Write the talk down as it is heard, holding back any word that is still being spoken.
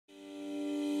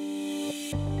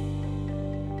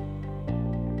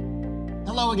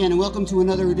Hello again, and welcome to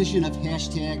another edition of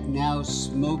Hashtag Now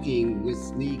Smoking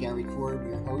with me, Gary Korb,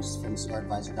 your host from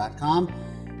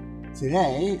cigaradvisor.com.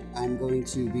 Today, I'm going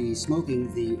to be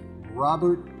smoking the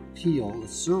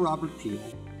Sir Robert Peel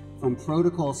from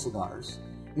Protocol Cigars.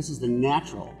 This is the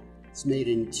natural. It's made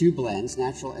in two blends,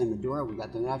 natural and Maduro. We've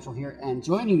got the natural here. And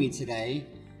joining me today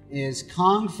is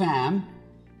Khuong Pham,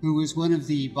 who is one of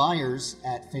the buyers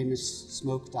at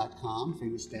famous-smoke.com,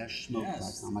 famous-smoke.com,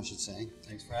 yes. I should say.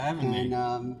 Thanks for having me.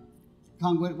 And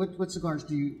Khuong, what cigars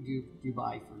do you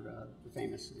buy for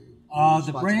Famous?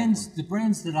 The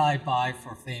brands that I buy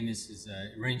for Famous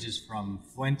ranges from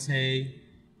Fuente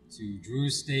to Drew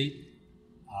Estate,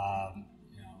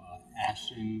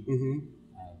 Ashton,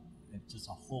 just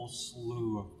a whole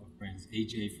slew of brands.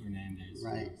 AJ Fernandez.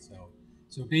 Right.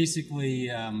 So basically.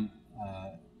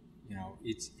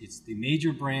 It's the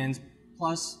major brands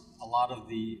plus a lot of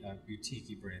the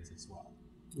boutique brands as well.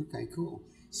 Okay, cool.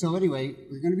 So anyway,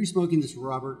 we're going to be smoking this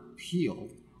Robert Peel,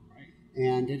 right?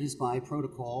 And it is by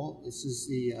Protocol. This is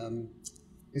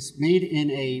it's made in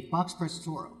a box press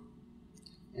Toro,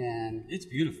 and it's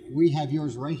beautiful. We have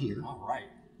yours right here. All right.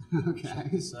 Okay.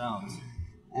 Check this out.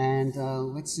 And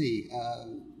let's see.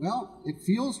 Well, it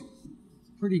feels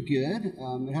pretty good.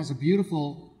 It has a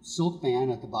beautiful silk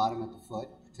band at the bottom at the foot.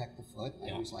 Protect the foot.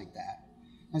 I always like that.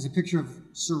 Has a picture of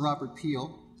Sir Robert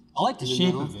Peel. I like the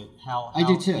shape of it. How I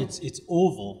do too. It's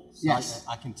oval. So yes.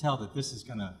 I can tell that this is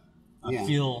gonna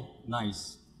feel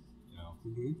nice.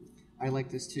 I like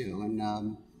this too. And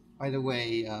by the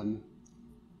way,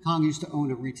 Khuong used to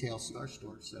own a retail cigar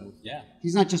store, so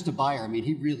he's not just a buyer. I mean,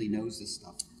 he really knows this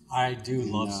stuff. I do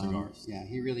love cigars. Yeah,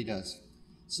 he really does.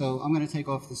 So I'm going to take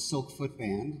off the silk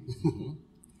footband.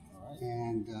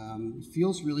 And it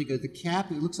feels really good. The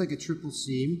cap, it looks like a triple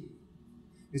seam.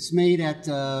 It's made at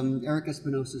Eric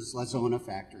Espinosa's La Zona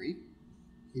factory.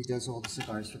 He does all the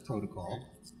cigars for Protocol.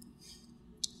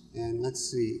 And let's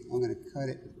see, I'm going to cut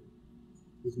it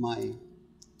with my,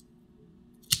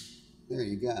 there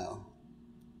you go,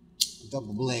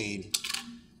 double blade.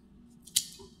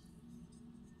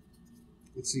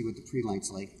 Let's see what the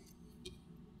pre-light's like.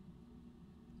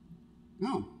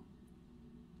 Oh.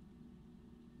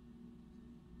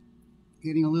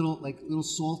 Getting a little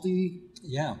salty,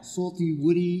 salty,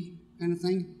 woody kind of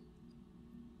thing.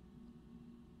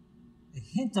 A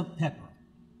hint of pepper.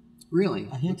 Really?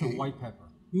 A hint of white pepper.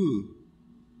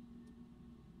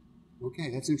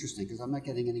 Okay, that's interesting because I'm not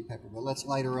getting any pepper, but let's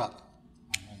light her up.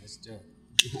 All right, let's do it.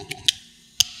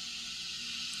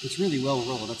 It's really well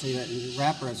rolled, I'll tell you that. And the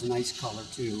wrapper has a nice color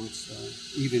too. It's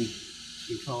even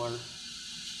in color.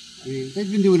 I mean,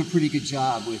 they've been doing a pretty good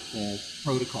job with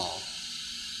Protocol.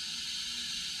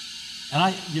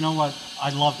 And you know what? I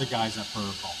love the guys at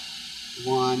Protocol.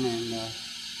 Juan and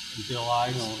Bill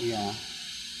Ives. Bill, yeah.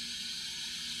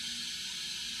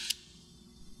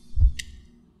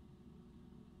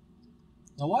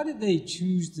 Now, why did they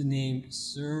choose the name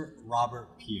Sir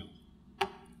Robert Peel?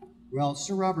 Well,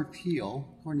 Sir Robert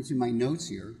Peel, according to my notes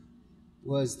here,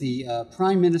 was the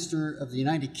Prime Minister of the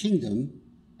United Kingdom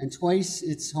and twice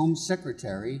its Home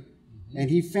Secretary, and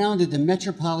he founded the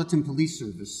Metropolitan Police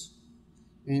Service.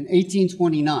 In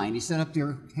 1829, he set up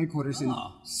their headquarters in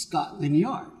Scotland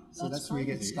Yard. So that's where you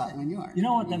get Scotland Yard. You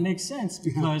know what? That makes sense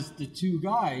because the two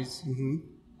guys,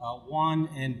 Juan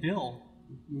and Bill,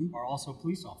 are also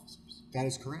police officers. That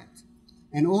is correct.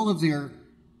 And all of their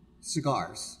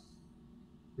cigars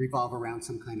revolve around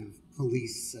some kind of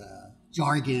police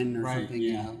jargon or something.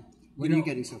 You know. What are you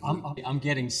getting so far? I'm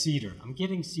getting cedar. I'm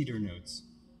getting cedar notes.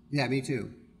 Yeah, me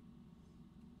too.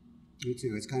 Me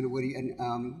too. It's kind of woody, and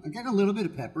I'm getting a little bit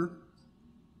of pepper.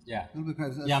 Yeah. A little bit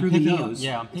of pepper I'm through the nose.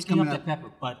 I'm picking up that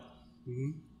pepper, but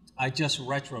I just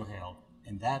retrohaled,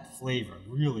 and that flavor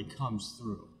really comes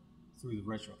through the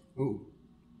retro. Oh,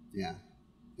 yeah,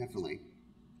 definitely.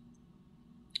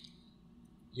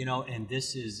 And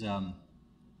this is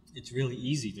it's really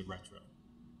easy to retro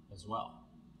as well.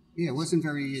 Yeah, it wasn't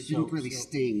very. It didn't really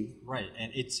sting. Right,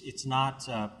 and it's not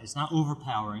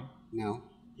overpowering. No.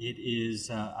 It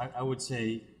is, I would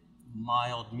say,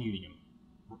 mild medium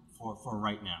for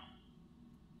right now.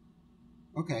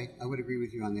 Okay, I would agree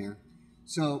with you on there.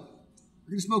 So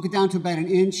we're going to smoke it down to about an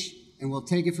inch, and we'll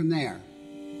take it from there.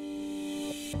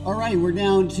 All right, we're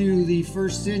down to the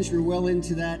first inch. We're well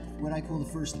into that, what I call the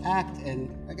first act,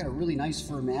 and I got a really nice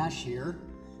firm ash here.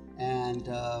 And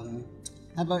how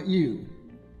about you,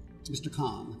 Mr.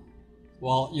 Khuong?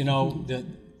 Well,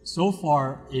 so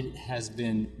far it has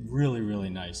been really,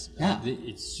 really nice. Yeah.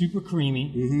 It's super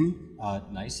creamy,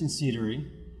 nice and cedary.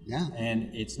 Yeah.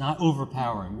 And it's not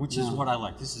overpowering, which is what I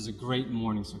like. This is a great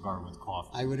morning cigar with coffee.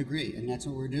 I would agree, and that's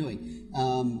what we're doing.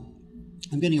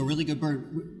 I'm getting a really good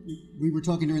burn. We were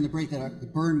talking during the break that the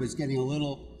burn was getting a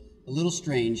little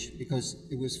strange because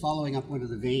it was following up one of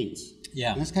the veins.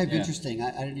 Yeah. And that's kind of interesting.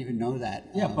 I didn't even know that.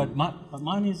 Yeah, but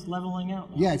mine is leveling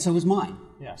out now. Yeah, and so was mine.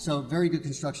 Yeah. So very good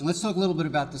construction. Let's talk a little bit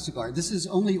about the cigar. This is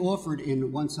only offered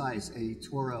in one size, a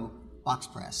Toro box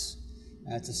press.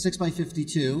 It's a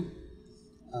 6x52.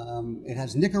 It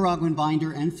has Nicaraguan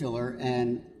binder and filler,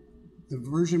 and the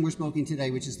version we're smoking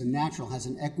today, which is the natural, has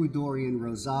an Ecuadorian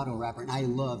rosado wrapper, and I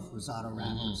love rosado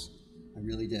wrappers. I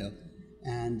really do.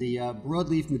 And the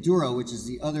broadleaf Maduro, which is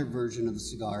the other version of the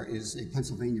cigar, is a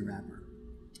Pennsylvania wrapper.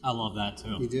 I love that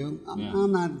too. You do?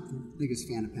 I'm not the biggest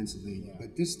fan of Pennsylvania,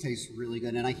 but this tastes really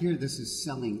good. And I hear this is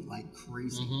selling like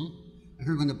crazy. I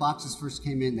heard when the boxes first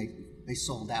came in, they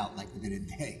sold out like within a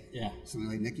day. Yeah. Something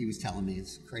like Nikki was telling me,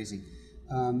 it's crazy.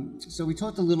 So we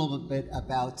talked a little bit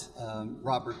about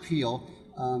Robert Peel.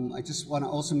 I just want to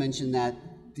also mention that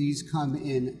these come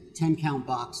in 10-count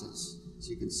boxes, as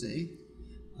you can see.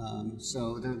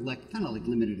 So they're like kind of like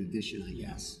limited edition, I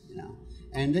guess, you know.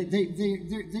 And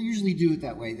they usually do it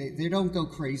that way. They don't go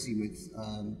crazy with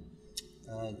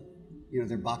you know,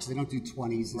 their boxes. They don't do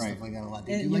 20s and stuff like that a lot.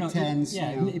 They do like 10s.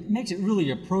 It makes it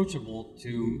really approachable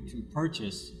to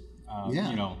purchase.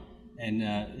 You know, and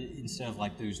instead of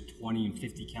like those 20 and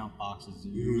 50 count boxes,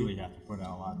 you really have to put out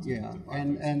a lot.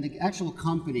 And the actual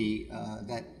company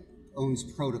that owns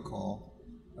Protocol,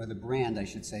 or the brand, I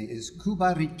should say, is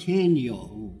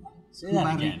Cubariqueño. Say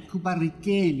that again.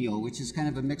 Cubariqueño, which is kind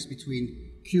of a mix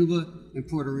between Cuba and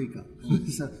Puerto Rico.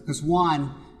 Because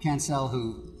Juan Cancel,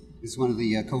 who is one of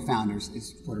the co-founders,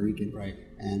 is Puerto Rican. Right.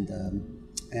 And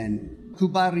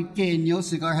Cubariqueño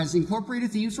cigar has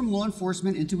incorporated themes from law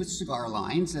enforcement into its cigar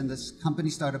lines, and this company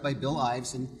started by Bill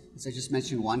Ives and, as I just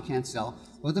mentioned, Juan Cancel,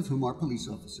 both of whom are police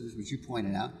officers, which you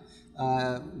pointed out.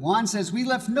 Juan says, "We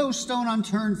left no stone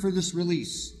unturned for this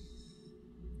release.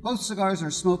 Both cigars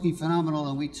are smoking phenomenal,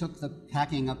 and we took the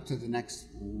packing up to the next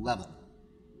level."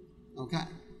 Okay.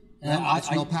 That's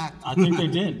well packed. I think they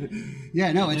did.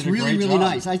 Yeah, no, it's really, really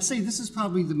nice. I'd say this is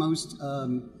probably the most,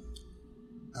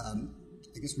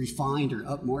 I guess, refined or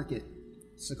upmarket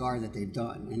cigar that they've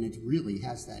done, and it really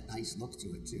has that nice look to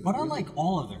it, too. But I like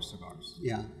all of their cigars.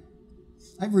 Yeah.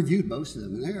 I've reviewed most of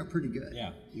them, and they are pretty good.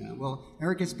 Yeah. Yeah. Well,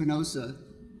 Eric Espinosa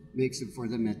makes it for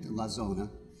them at La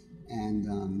Zona, and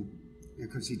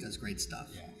of course he does great stuff.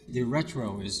 Yeah. The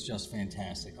retro is just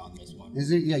fantastic on this one.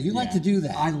 Is it? Yeah, you like to do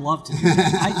that. I love to do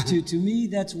that. To me,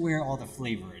 that's where all the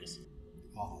flavor is.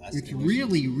 Oh, that's It's delicious.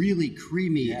 really, really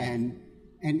creamy and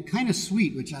kind of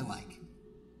sweet, which I like.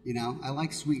 You know, I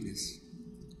like sweetness.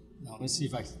 Now, let's see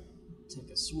if I can take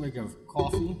a swig of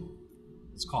coffee.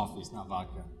 It's coffee, it's not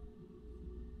vodka.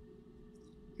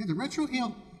 Yeah, the retro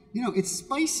ale, you know, it's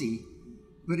spicy,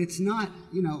 but it's not,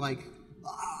 you know, like...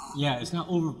 Yeah, it's not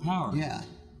overpowering. Yeah.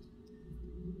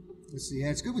 Let's see. Yeah,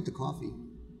 it's good with the coffee.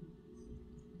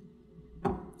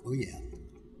 Oh, yeah.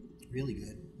 Really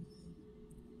good.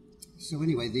 So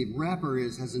anyway, the wrapper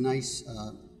has a nice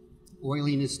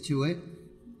oiliness to it.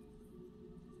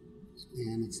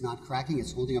 And it's not cracking.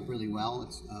 It's holding up really well.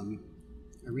 It's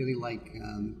I really like...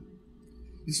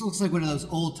 this looks like one of those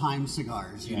old-time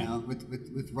cigars, you know,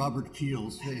 with Robert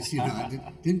Peel's face, you know.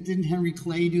 Didn't Henry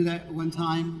Clay do that one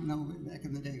time? You know, back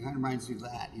in the day, it kind of reminds me of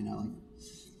that, you know.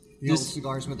 Like the old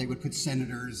cigars where they would put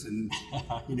senators and,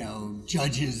 you know,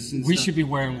 judges and We stuff. should be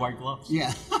wearing white gloves.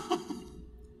 Yeah.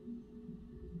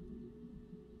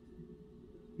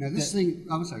 Now this thing,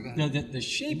 I'm sorry, go ahead. The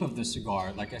shape of the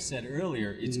cigar, like I said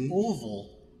earlier, it's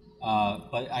oval,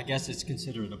 but I guess it's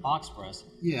considered a box press.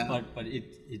 Yeah. But it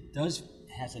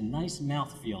has a nice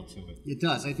mouthfeel to it. It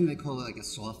does. I think they call it like a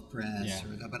soft press, or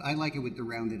that, but I like it with the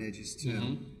rounded edges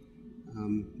too.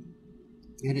 And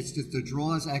it's just, the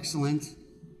draw is excellent.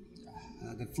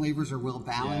 The flavors are well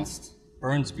balanced.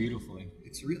 Burns beautifully.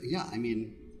 It's really, yeah. I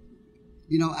mean,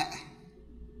 you know,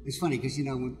 it's funny because, you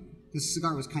know, when this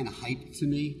cigar was kind of hyped to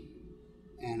me,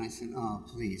 and I said, "Oh,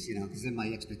 please," you know, because then my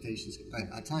expectations. But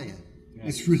I tell you,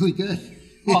 it's really good.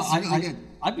 Well, It's really good.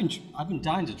 I've been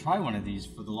dying to try one of these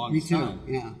for the longest time. Me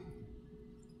too. Yeah.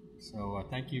 So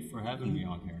thank you for having me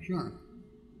on here. Sure.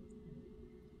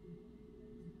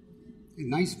 A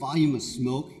nice volume of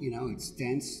smoke. You know, it's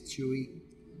dense, chewy.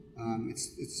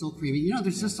 It's still creamy. You know,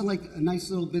 there's just a nice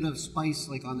little bit of spice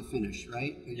like on the finish,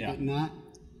 right? Are you getting that?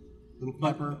 Little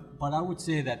pepper. But I would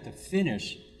say that the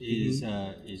finish is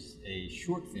a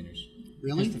short finish.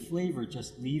 Really? Because the flavor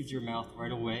just leaves your mouth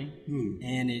right away,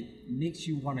 and it makes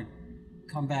you want to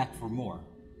come back for more.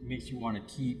 It makes you want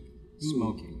to keep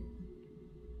smoking.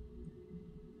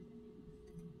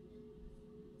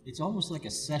 It's almost like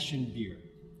a session beer.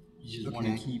 You just want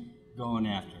to keep going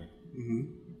after it. Mm-hmm.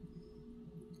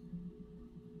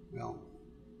 Well,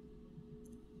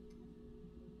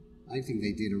 I think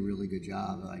they did a really good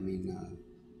job. I mean,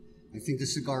 I think the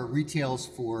cigar retails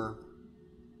for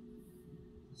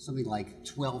something like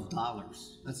 $12.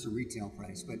 That's the retail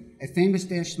price. But at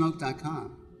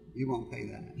famous-smoke.com, you won't pay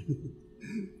that.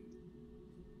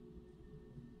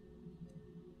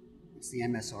 It's the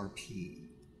MSRP.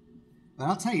 But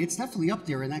I'll tell you, it's definitely up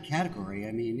there in that category.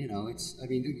 I mean, you know,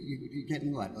 you're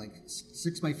getting what, like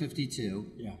 6x52.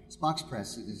 Yeah. It's box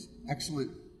press. It is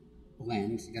excellent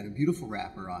blend. You got a beautiful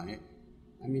wrapper on it.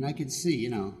 I mean, I can see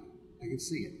it.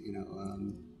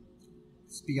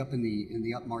 It's be up in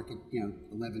the upmarket,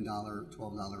 $11,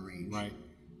 $12 range. Right.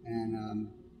 And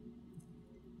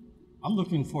I'm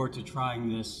looking forward to trying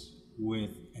this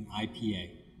with an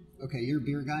IPA. Okay, you're a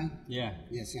beer guy? Yeah.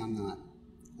 Yeah, see, I'm not.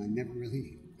 I never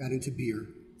really got into beer.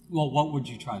 Well, what would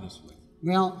you try this with?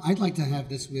 Well, I'd like to have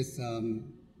this with, I'll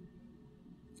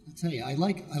tell you, I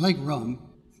like rum.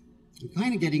 I'm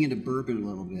kind of getting into bourbon a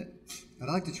little bit, but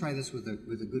I like to try this with a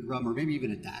good rum, or maybe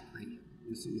even a daiquiri,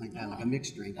 or something like that, like a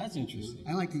mixed drink. That's interesting.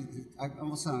 I like all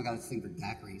of a sudden I got to think for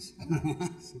daiquiris.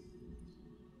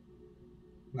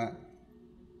 But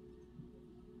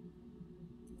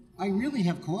I really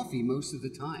have coffee most of the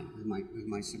time with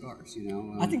my cigars.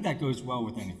 I think that goes well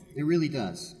with anything. It really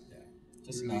does. Yeah,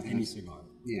 just about any cigar.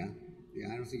 Yeah.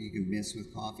 I don't think you can miss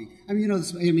with coffee. I mean,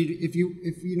 if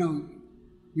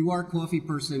you are a coffee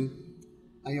person,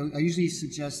 I usually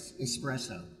suggest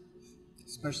espresso,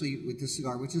 especially with this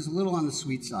cigar, which is a little on the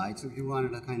sweet side. So if you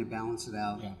wanted to kind of balance it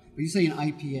out, yeah. But you say an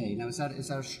IPA. Now, is that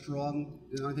a strong?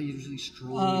 Aren't they usually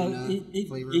strong in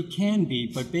flavor? It can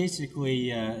be, but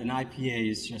basically, an IPA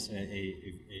is just a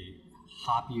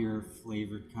hoppier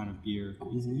flavored kind of beer.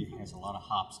 Mm-hmm. It has a lot of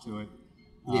hops to it,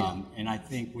 Yeah. And I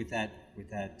think with that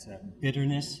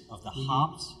bitterness of the mm-hmm.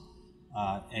 hops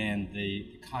and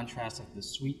the contrast of the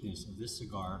sweetness of this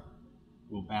cigar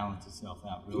will balance itself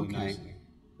out really nicely.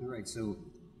 All right, so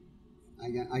I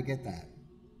get that.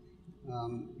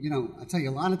 I tell you,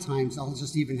 a lot of times I'll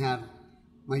just even have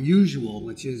my usual,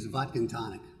 which is vodka and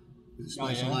tonic with a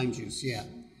splash of lime juice. Yeah,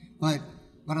 but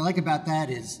what I like about that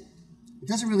is it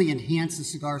doesn't really enhance the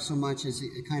cigar so much as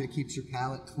it kind of keeps your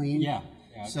palate clean. Yeah.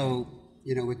 So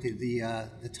with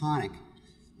the tonic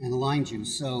and the lime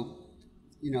juice, so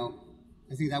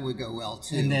I think that would go well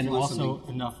too. And then also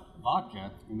enough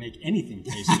vodka to make anything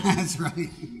taste good. That's right.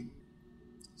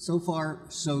 So far,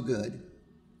 so good.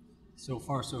 So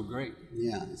far, so great.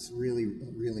 Yeah, it's really,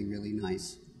 really, really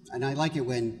nice. And I like it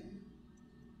when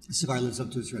a cigar lives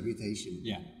up to its reputation.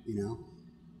 Yeah.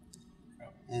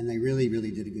 And they really,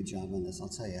 really did a good job on this, I'll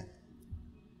tell you.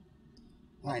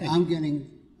 All right, I'm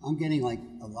getting like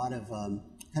a lot of,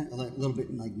 kind of a little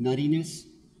bit like nuttiness,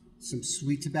 some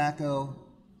sweet tobacco,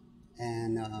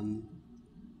 and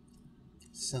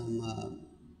some,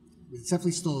 it's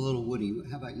definitely still a little woody.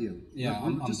 How about you? Yeah,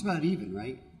 We're just about even,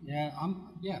 right? Yeah,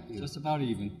 just about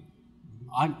even.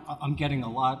 I'm getting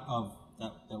a lot of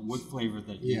that wood flavor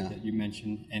that you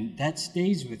mentioned, and that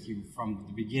stays with you from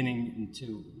the beginning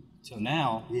until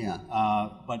now. Yeah.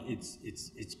 But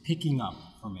it's picking up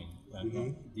for me.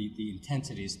 Mm-hmm. The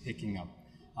intensity is picking up.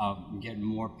 I'm getting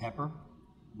more pepper,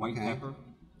 white pepper,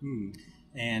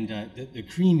 and the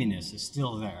creaminess is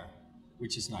still there,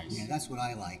 which is nice. Yeah, that's what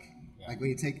I like. Yeah. Like when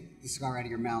you take the cigar out of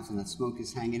your mouth and that smoke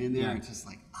is hanging in there, it's just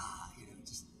like, it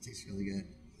just tastes really good.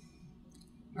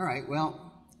 All right,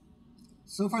 well,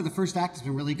 so far the first act has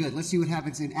been really good. Let's see what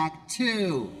happens in Act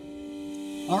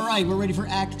 2. All right, we're ready for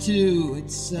Act 2.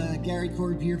 It's Gary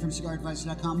Korb here from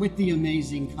cigaradvisor.com with the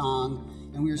amazing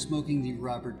Khuong, and we are smoking the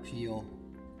Robert Peel.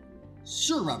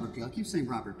 Sir Robert Peel. I keep saying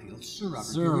Robert Peel. Sir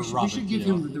Robert Peel. We should give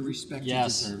him the respect he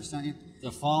deserves, don't you?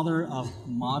 The father of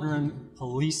modern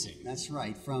policing. That's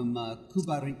right. From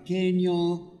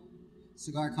Cubariqueño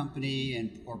Cigar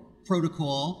Company or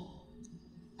Protocol,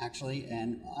 actually.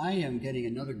 And I am getting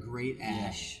another great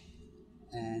ash.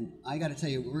 Yeah. And I got to tell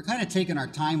you, we're kind of taking our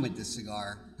time with this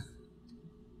cigar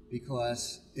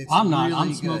because it's I'm not. Really I'm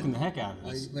good. Smoking the heck out of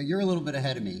this. But you're a little bit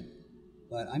ahead of me.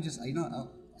 But I'm just, I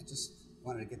just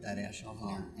wanted to get that ash off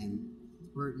there. And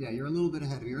you're a little bit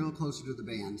ahead of me. You're a little closer to the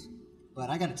band. But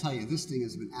I got to tell you, this thing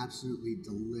has been absolutely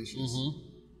delicious. Mm-hmm.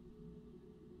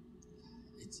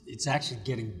 It's actually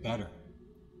getting better.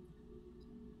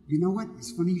 You know what?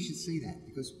 It's funny you should say that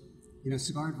because,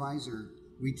 Cigar Advisor,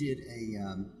 we did a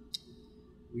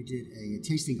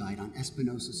tasting guide on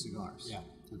Espinosa cigars. Yeah.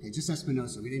 Okay, just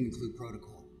Espinosa. We didn't include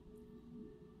Protocol.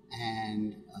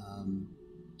 And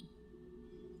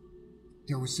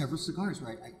there were several cigars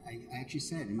where I actually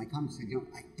said in my comments,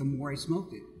 the more I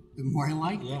smoked it, the more I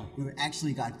liked it. It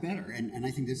actually got better, and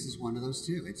I think this is one of those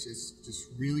too. It's just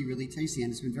really, really tasty,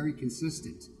 and it's been very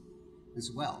consistent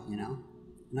as well,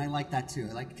 And I like that too.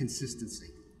 I like consistency.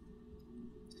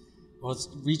 Well, it's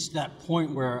reached that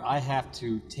point where I have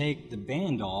to take the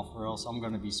band off, or else I'm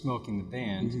going to be smoking the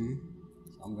band.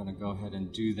 So I'm going to go ahead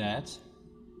and do that.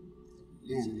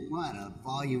 Man, what a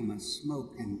volume of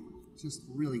smoke, and just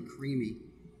really creamy.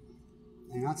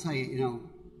 And I'll tell you,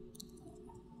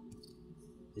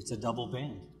 it's a double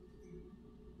band.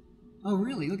 Oh,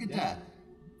 really? Look at that.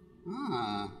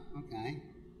 Ah, okay.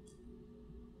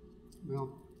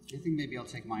 Well, I think maybe I'll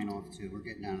take mine off too. We're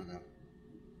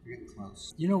getting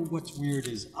close. You know what's weird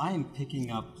is I am picking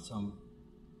up some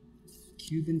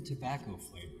Cuban tobacco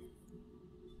flavor.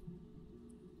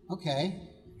 Okay.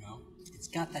 It's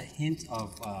got that hint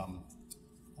of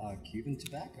Cuban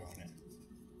tobacco in it.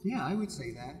 Yeah, I would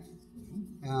say that.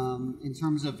 In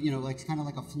terms of, like kind of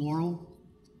like a floral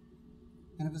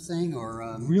kind of a thing,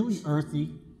 or really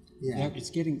earthy. Yeah,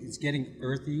 it's getting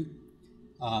earthy.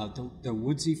 The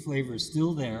woodsy flavor is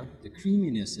still there. The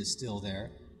creaminess is still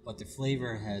there, but the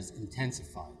flavor has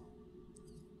intensified.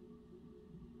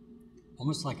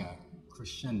 Almost like a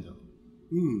crescendo.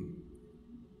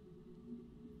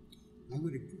 I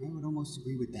would almost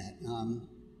agree with that.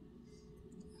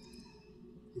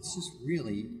 It's just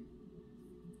really,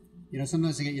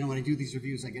 sometimes I get, when I do these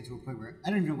reviews, I get to a point where I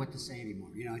don't even know what to say anymore.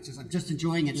 I'm just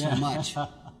enjoying it so much. I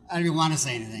don't even want to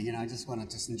say anything. I just want to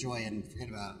just enjoy it and forget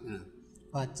about,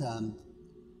 But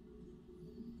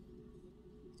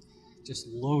just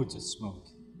loads of smoke.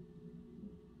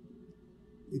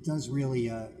 It does really.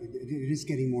 It is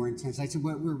getting more intense. I'd say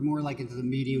we're more like into the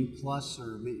medium plus,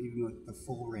 or maybe even the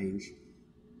full range.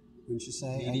 Wouldn't you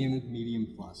say? Medium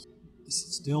plus.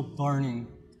 It's still burning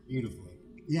beautifully.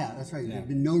 Yeah, that's right. Yeah. There have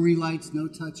been no relights, no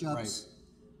touch-ups.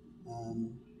 Right.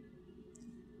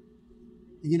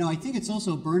 I think it's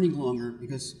also burning longer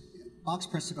because box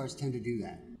press cigars tend to do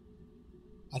that.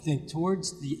 I think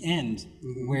towards the end,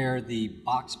 where the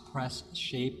box press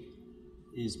shape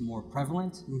is more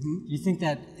prevalent, do you think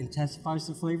that intensifies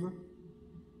the flavor?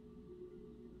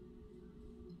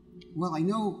 Well, I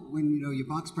know when you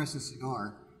box press a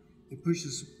cigar, it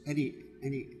pushes any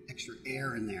extra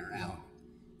air in there out,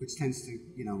 which tends to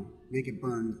make it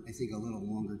burn, I think, a little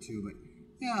longer too. But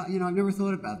yeah, I've never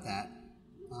thought about that.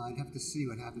 I'd have to see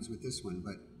what happens with this one,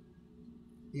 but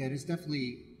yeah, it is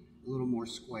definitely a little more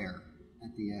square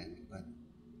at the end. But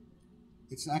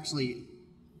it's actually,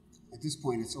 at this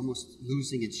point, it's almost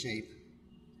losing its shape,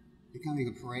 becoming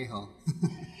a Parejo.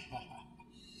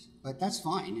 But that's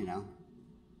fine,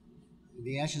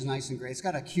 The ash is nice and great. It's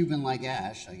got a Cuban-like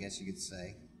ash, I guess you could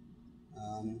say.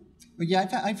 But yeah,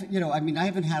 I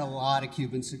haven't had a lot of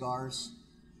Cuban cigars,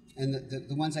 and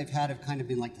the ones I've had have kind of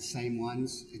been like the same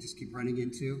ones. I just keep running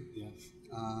into. Yeah.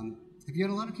 Have you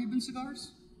had a lot of Cuban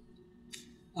cigars?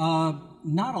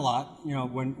 Not a lot.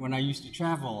 When I used to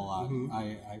travel a lot,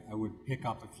 I would pick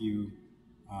up a few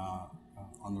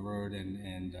on the road,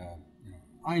 and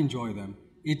I enjoy them.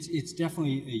 It's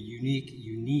definitely a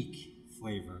unique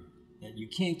flavor that you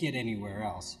can't get anywhere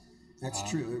else. That's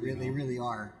true. They really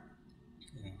are.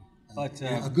 Yeah. But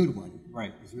a good one,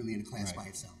 right, is really in a class by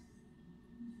itself.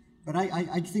 But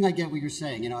I think I get what you're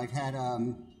saying. I've had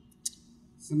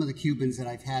some of the Cubans that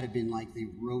I've had have been like the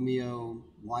Romeo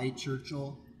White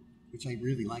Churchill, which I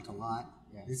really like a lot.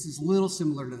 Yeah. This is a little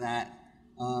similar to that.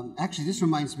 Actually, this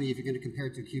reminds me, if you're going to compare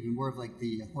it to a Cuban, more of like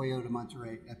the Hoyo de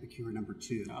Monterrey Epicure No.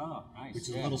 2. Oh, nice. Which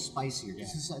is a little spicier. Yeah.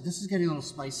 This is getting a little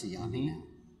spicy on me now.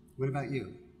 What about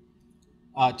you?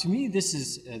 To me, this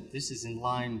is in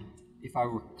line. If I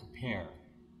were to compare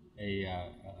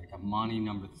like a Monty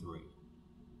No. 3.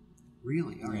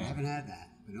 Really? All right, I haven't had that,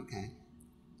 but okay.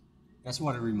 That's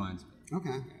what it reminds me. Okay.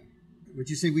 Yeah. Would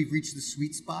you say we've reached the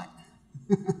sweet spot?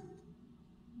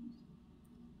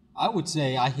 I would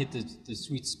say I hit the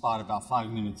sweet spot about 5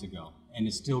 minutes ago, and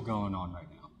it's still going on right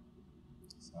now.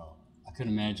 So I could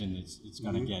imagine it's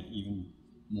going to get even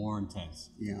more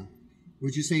intense. Yeah.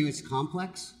 Would you say it's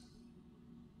complex?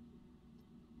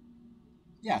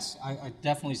 Yes, I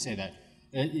definitely say that.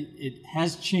 It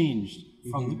has changed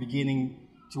from the beginning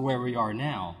to where we are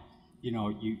now.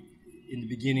 In the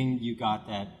beginning, you got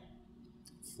that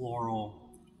floral,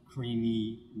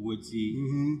 creamy, woodsy,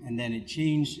 and then it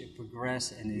changed, it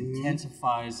progressed, and it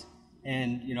intensifies,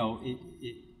 and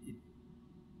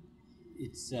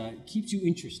it keeps you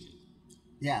interested.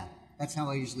 Yeah, that's how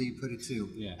I usually put it too.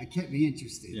 Yeah, it kept me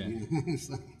interested. Yeah. It's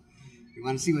like you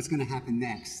want to see what's going to happen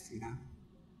next.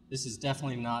 This is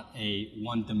definitely not a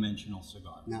one-dimensional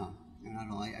cigar. No, not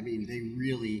at all. I mean, they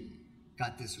really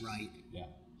got this right. Yeah.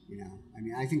 You know, I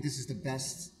mean, I think this is the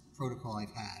best protocol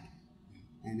I've had,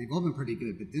 and they've all been pretty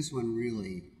good, but this one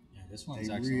really, this one's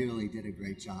they excellent. really did a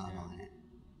great job on it.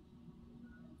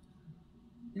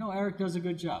 You know, Eric does a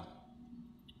good job.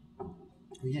 Well,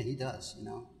 yeah, he does. You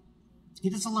know, he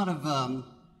does a lot of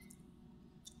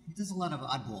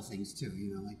oddball things too.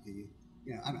 You know, like the,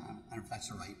 you know, I don't know if that's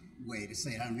the right way to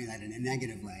say it. I don't mean that in a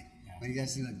negative way, but he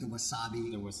does like the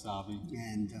wasabi. The wasabi.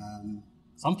 And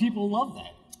some people love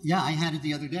that. Yeah, I had it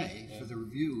the other day for the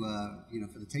review. You know,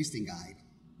 for the tasting guide,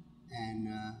 and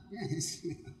yeah,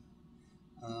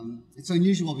 it's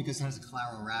unusual because it has a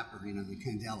claro wrapper. You know, the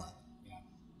candela.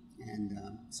 And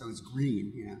so it's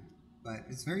green, you know, but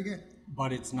it's very good.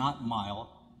 But it's not mild,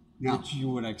 which you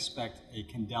would expect a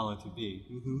candela to be.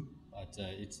 Mm-hmm. But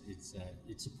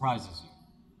it surprises you.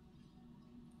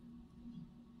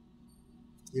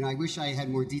 You know, I wish I had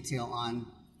more detail on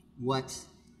what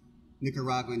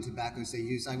Nicaraguan tobaccos they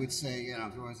use. I would say, you know,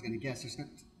 if I was going to guess, there's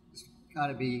got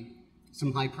to be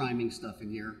some high priming stuff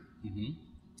in here,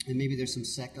 and maybe there's some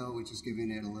seco, which is giving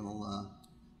it a little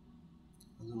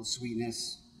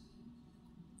sweetness.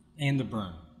 And the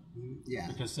burn. Yeah.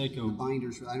 Because Seco, the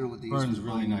binders, I don't know what they burns use for the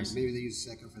really binder. nice. Maybe they use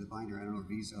Seco for the binder. I don't know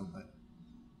Viso, but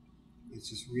it's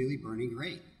just really burning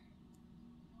great.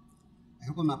 I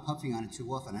hope I'm not puffing on it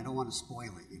too often. I don't want to spoil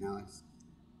it, you know. I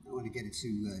don't want to get it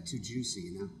too juicy,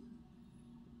 you know.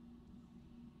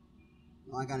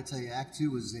 Well, I got to tell you, Act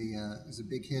 2 was a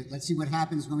big hit. Let's see what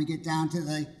happens when we get down to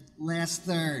the last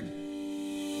third.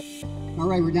 All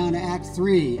right, we're down to Act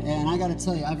 3, and I got to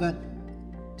tell you, I've got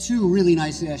 2 really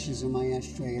nice ashes in my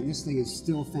ashtray, and this thing is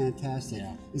still fantastic.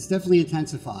 Yeah. It's definitely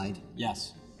intensified.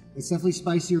 Yes. It's definitely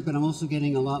spicier, but I'm also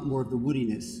getting a lot more of the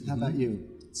woodiness. How about you?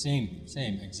 Same,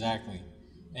 exactly.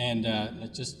 And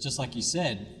just like you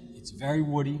said, it's very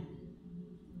woody.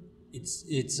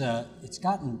 It's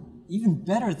gotten even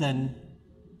better than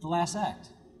the last act.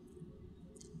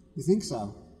 You think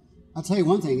so? I'll tell you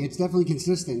one thing, it's definitely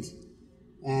consistent.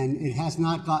 And it has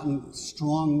not gotten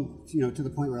strong, you know, to the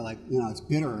point where, like, you know, it's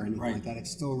bitter or anything like that. It's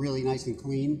still really nice and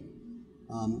clean.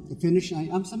 The finish,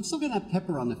 I'm still getting that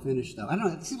pepper on the finish, though. I don't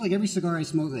know, it seems like every cigar I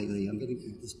smoke lately, I'm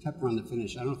getting this pepper on the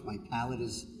finish. I don't know if my palate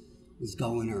is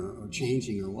going or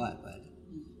changing or what, but...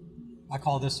 I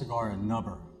call this cigar a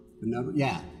nubber. A nubber?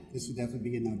 Yeah, this would definitely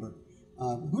be a nubber.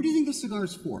 Who do you think this cigar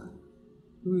is for?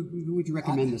 Who would you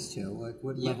recommend this to?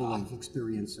 What level of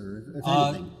experience, or if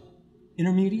anything?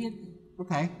 Intermediate.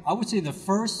 Okay. I would say the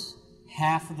first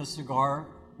half of the cigar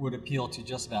would appeal to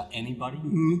just about anybody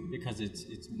because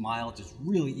it's mild, it's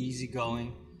really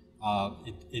easygoing.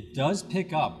 It does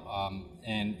pick up,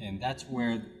 and that's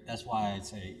why I'd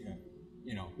say,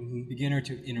 you know, beginner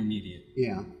to intermediate.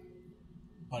 Yeah.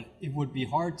 But it would be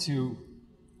hard to,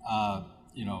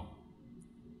 you know,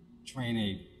 train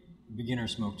a beginner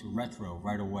smoke to retro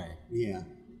right away. Yeah.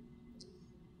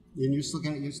 And you're still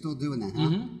doing that,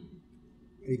 huh?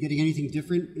 Are you getting anything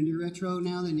different in your retro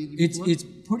now than you did before? It's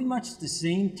pretty much the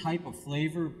same type of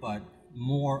flavor, but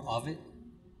more of it.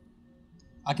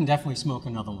 I can definitely smoke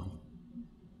another one.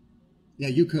 Yeah,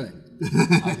 you could.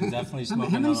 I can definitely smoke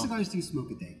another one. How many cigars do you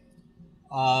smoke a day?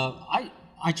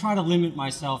 I try to limit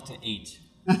myself to 8.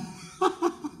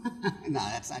 No,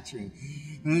 that's not true.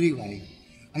 But anyway,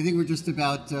 I think we're just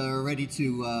about ready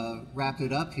to wrap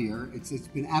it up here. It's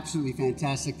been absolutely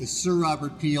fantastic. The Sir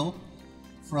Robert Peel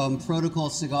from Protocol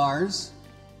Cigars,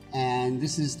 and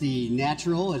this is the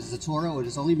natural. It is the Toro. It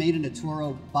is only made in a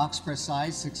Toro box press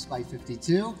size,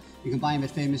 6x52. You can buy them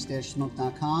at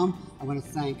famous-smoke.com. I want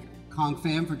to thank Khuong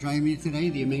Pham for joining me today,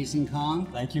 the amazing Khuong.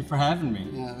 Thank you for having me.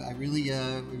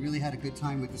 We really had a good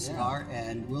time with the cigar,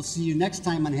 and we'll see you next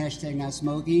time on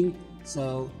 #NowSmoking.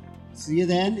 So see you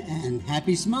then, and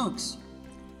happy smokes.